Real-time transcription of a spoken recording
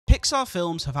Pixar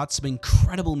films have had some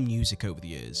incredible music over the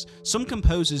years, some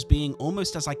composers being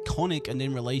almost as iconic and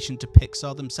in relation to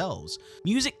Pixar themselves.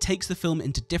 Music takes the film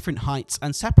into different heights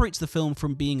and separates the film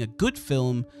from being a good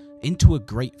film into a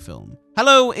great film.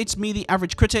 Hello, it's me, the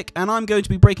Average Critic, and I'm going to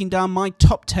be breaking down my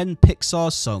top 10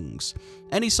 Pixar songs.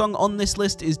 Any song on this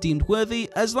list is deemed worthy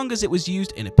as long as it was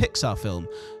used in a Pixar film,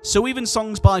 so even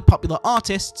songs by popular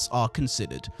artists are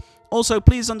considered. Also,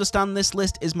 please understand this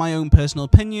list is my own personal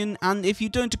opinion, and if you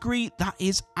don't agree, that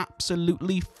is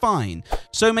absolutely fine.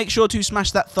 So make sure to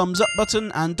smash that thumbs up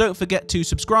button, and don't forget to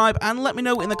subscribe, and let me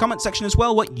know in the comment section as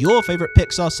well what your favourite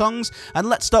Pixar songs, and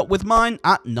let's start with mine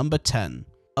at number 10.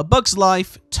 A Bug's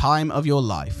Life, Time of Your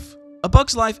Life. A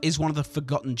Bug's Life is one of the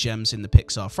forgotten gems in the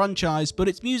Pixar franchise, but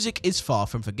its music is far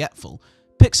from forgetful.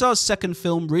 Pixar's second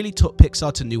film really took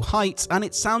Pixar to new heights, and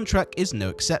its soundtrack is no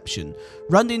exception.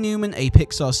 Randy Newman, a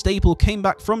Pixar staple, came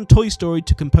back from Toy Story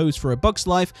to compose for A Bug's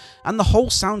Life, and the whole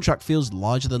soundtrack feels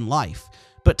larger than life.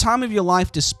 But Time of Your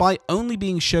Life, despite only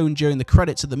being shown during the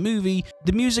credits of the movie,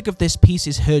 the music of this piece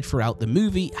is heard throughout the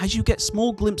movie as you get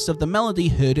small glimpses of the melody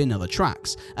heard in other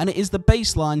tracks, and it is the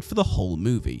bass line for the whole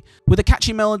movie. With a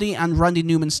catchy melody and Randy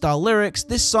Newman style lyrics,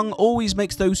 this song always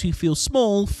makes those who feel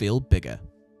small feel bigger.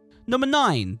 Number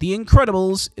 9, The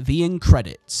Incredibles, The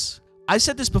Incredits. I've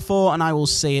said this before and I will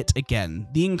say it again.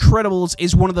 The Incredibles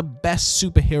is one of the best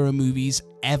superhero movies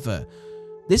ever.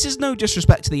 This is no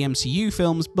disrespect to the MCU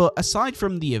films, but aside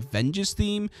from the Avengers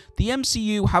theme, the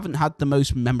MCU haven't had the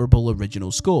most memorable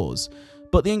original scores.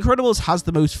 But The Incredibles has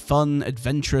the most fun,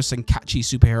 adventurous and catchy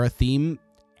superhero theme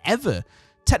ever.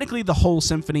 Technically, the whole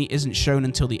symphony isn't shown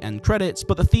until the end credits,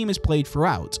 but the theme is played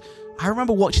throughout. I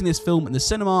remember watching this film in the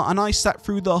cinema and I sat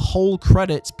through the whole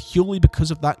credits purely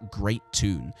because of that great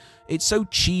tune. It's so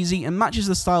cheesy and matches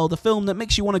the style of the film that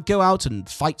makes you want to go out and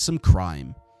fight some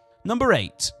crime. Number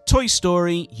 8, Toy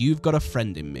Story, You've Got a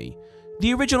Friend in Me.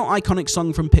 The original iconic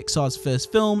song from Pixar's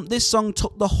first film, this song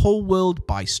took the whole world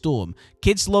by storm.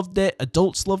 Kids loved it,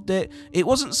 adults loved it. It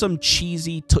wasn't some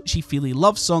cheesy, touchy-feely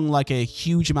love song like a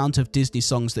huge amount of Disney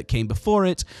songs that came before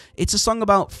it. It's a song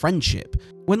about friendship.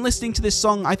 When listening to this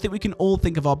song, I think we can all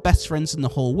think of our best friends in the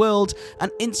whole world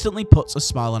and instantly puts a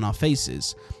smile on our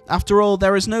faces. After all,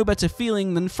 there is no better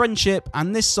feeling than friendship,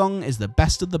 and this song is the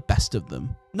best of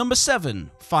them. Number 7,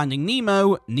 Finding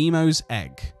Nemo, Nemo's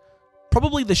Egg.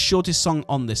 Probably the shortest song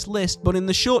on this list, but in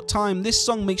the short time, this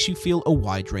song makes you feel a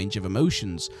wide range of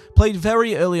emotions. Played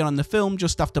very early on in the film,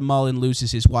 just after Marlin loses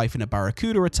his wife in a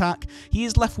barracuda attack, he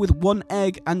is left with one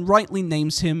egg and rightly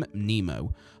names him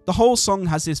Nemo. The whole song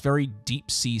has this very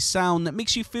deep sea sound that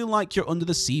makes you feel like you're under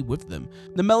the sea with them.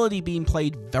 The melody being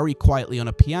played very quietly on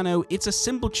a piano, it's a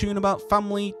simple tune about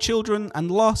family, children,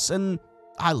 and loss, and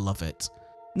I love it.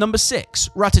 Number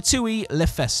 6, Ratatouille, Le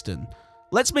Festin.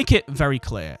 Let's make it very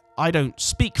clear. I don't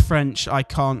speak French, I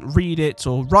can't read it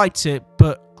or write it,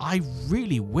 but I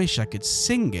really wish I could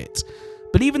sing it.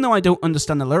 But even though I don't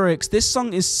understand the lyrics, this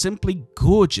song is simply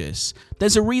gorgeous.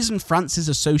 There's a reason France is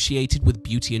associated with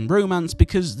beauty and romance,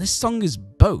 because this song is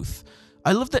both.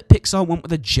 I love that Pixar went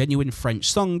with a genuine French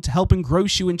song to help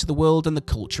engross you into the world and the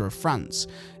culture of France.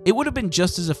 It would have been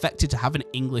just as effective to have an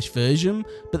English version,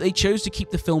 but they chose to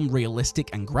keep the film realistic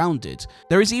and grounded.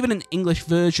 There is even an English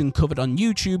version covered on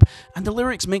YouTube, and the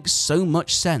lyrics make so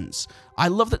much sense. I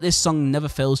love that this song never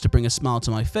fails to bring a smile to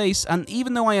my face, and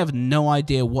even though I have no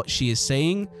idea what she is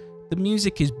saying, the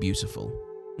music is beautiful.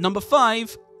 Number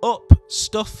 5, Up,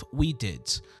 Stuff We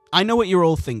Did. I know what you're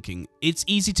all thinking. It's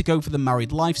easy to go for the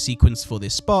married life sequence for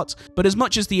this spot, but as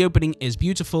much as the opening is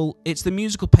beautiful, it's the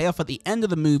musical payoff at the end of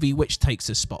the movie which takes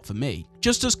this spot for me.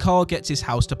 Just as Carl gets his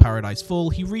house to Paradise Fall,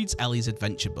 he reads Ellie's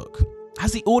adventure book.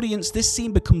 As the audience, this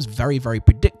scene becomes very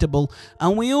predictable,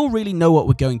 and we all really know what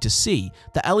we're going to see,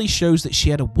 that Ellie shows that she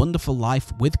had a wonderful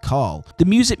life with Carl. The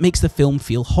music makes the film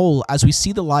feel whole as we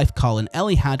see the life Carl and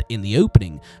Ellie had in the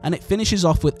opening, and it finishes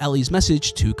off with Ellie's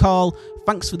message to Carl,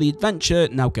 "Thanks for the adventure,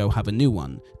 now go have a new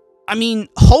one." I mean,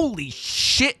 holy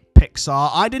shit, Pixar,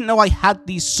 I didn't know I had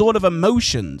these sort of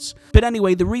emotions. But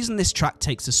anyway, the reason this track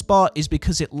takes a spot is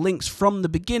because it links from the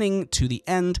beginning to the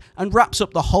end and wraps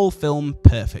up the whole film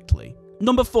perfectly.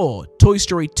 Number 4, Toy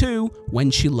Story 2, When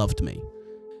She Loved Me.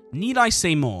 Need I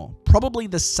say more? Probably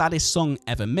the saddest song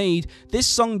ever made, this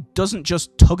song doesn't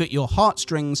just tug at your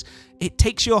heartstrings, it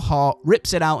takes your heart,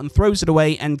 rips it out and throws it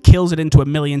away and kills it into a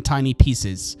million tiny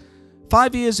pieces.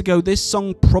 5 years ago, this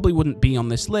song probably wouldn't be on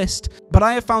this list, but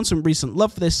I have found some recent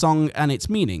love for this song and its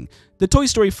meaning. The Toy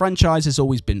Story franchise has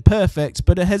always been perfect,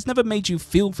 but it has never made you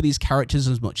feel for these characters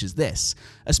as much as this,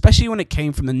 especially when it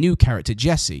came from the new character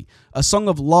Jessie, a song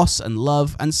of loss and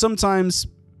love, and sometimes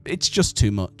it's just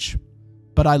too much.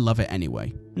 But I love it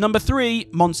anyway. Number 3,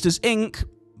 Monsters, Inc.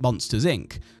 Monsters,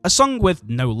 Inc. A song with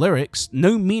no lyrics,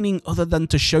 no meaning other than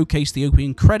to showcase the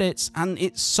opening credits, and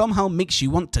it somehow makes you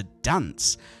want to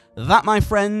dance. That, my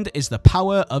friend, is the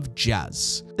power of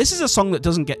jazz. This is a song that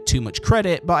doesn't get too much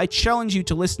credit, but I challenge you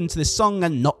to listen to this song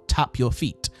and not tap your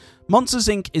feet. Monsters,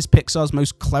 Inc. is Pixar's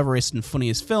most cleverest and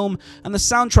funniest film, and the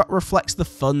soundtrack reflects the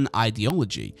fun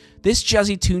ideology. This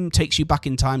jazzy tune takes you back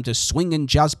in time to swing and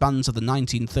jazz bands of the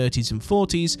 1930s and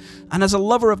 40s, and as a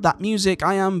lover of that music,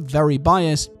 I am very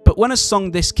biased, but when a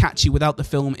song this catchy without the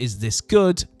film is this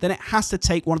good, then it has to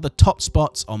take one of the top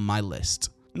spots on my list.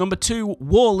 Number 2,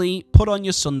 WALL-E, Put On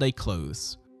Your Sunday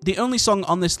Clothes. The only song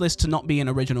on this list to not be an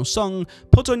original song,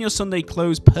 Put On Your Sunday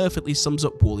Clothes perfectly sums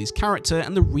up WALL-E's character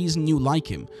and the reason you like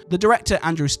him. The director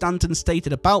Andrew Stanton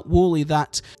stated about WALL-E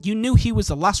that, "You knew he was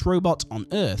the last robot on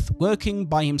Earth, working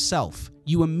by himself.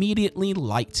 You immediately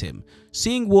liked him."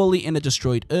 Seeing WALL-E in a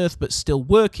destroyed Earth but still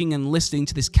working and listening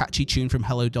to this catchy tune from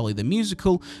Hello Dolly the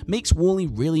musical makes WALL-E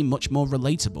really much more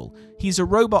relatable. He's a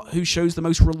robot who shows the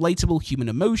most relatable human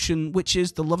emotion, which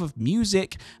is the love of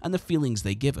music and the feelings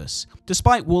they give us.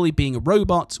 Despite WALL-E being a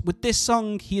robot, with this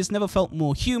song he has never felt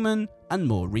more human and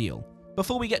more real.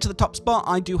 Before we get to the top spot,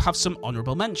 I do have some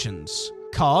honourable mentions.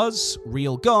 Cars,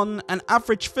 Real Gone, an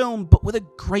average film but with a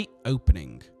great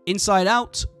opening. Inside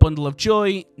Out, Bundle of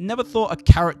Joy, never thought a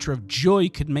character of joy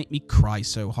could make me cry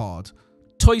so hard.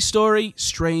 Toy Story,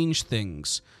 Strange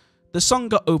Things. The song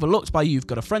got overlooked by You've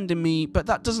Got a Friend in Me, but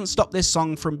that doesn't stop this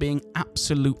song from being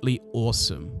absolutely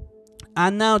awesome.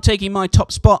 And now taking my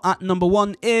top spot at number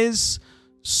 1 is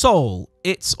Soul,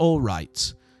 It's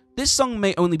Alright. This song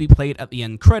may only be played at the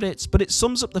end credits, but it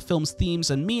sums up the film's themes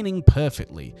and meaning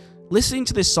perfectly. Listening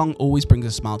to this song always brings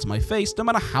a smile to my face, no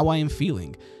matter how I am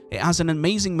feeling. It has an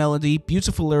amazing melody,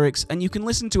 beautiful lyrics, and you can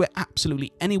listen to it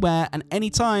absolutely anywhere and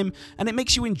anytime, and it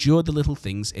makes you enjoy the little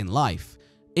things in life.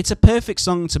 It's a perfect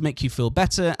song to make you feel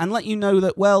better and let you know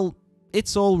that, well,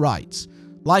 it's alright.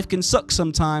 Life can suck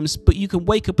sometimes, but you can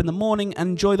wake up in the morning and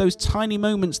enjoy those tiny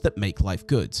moments that make life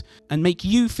good and make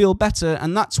you feel better,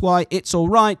 and that's why It's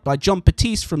Alright by Jon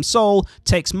Batiste from Soul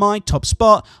takes my top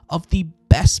spot of the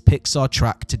best Pixar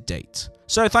track to date.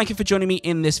 So thank you for joining me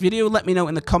in this video. Let me know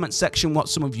in the comment section what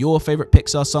some of your favourite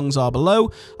Pixar songs are below.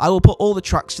 I will put all the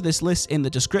tracks to this list in the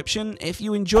description. If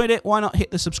you enjoyed it, why not hit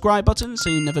the subscribe button so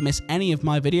you never miss any of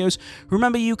my videos.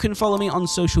 Remember, you can follow me on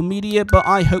social media, but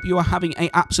I hope you are having an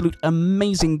absolute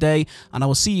amazing day, and I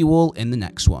will see you all in the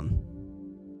next one.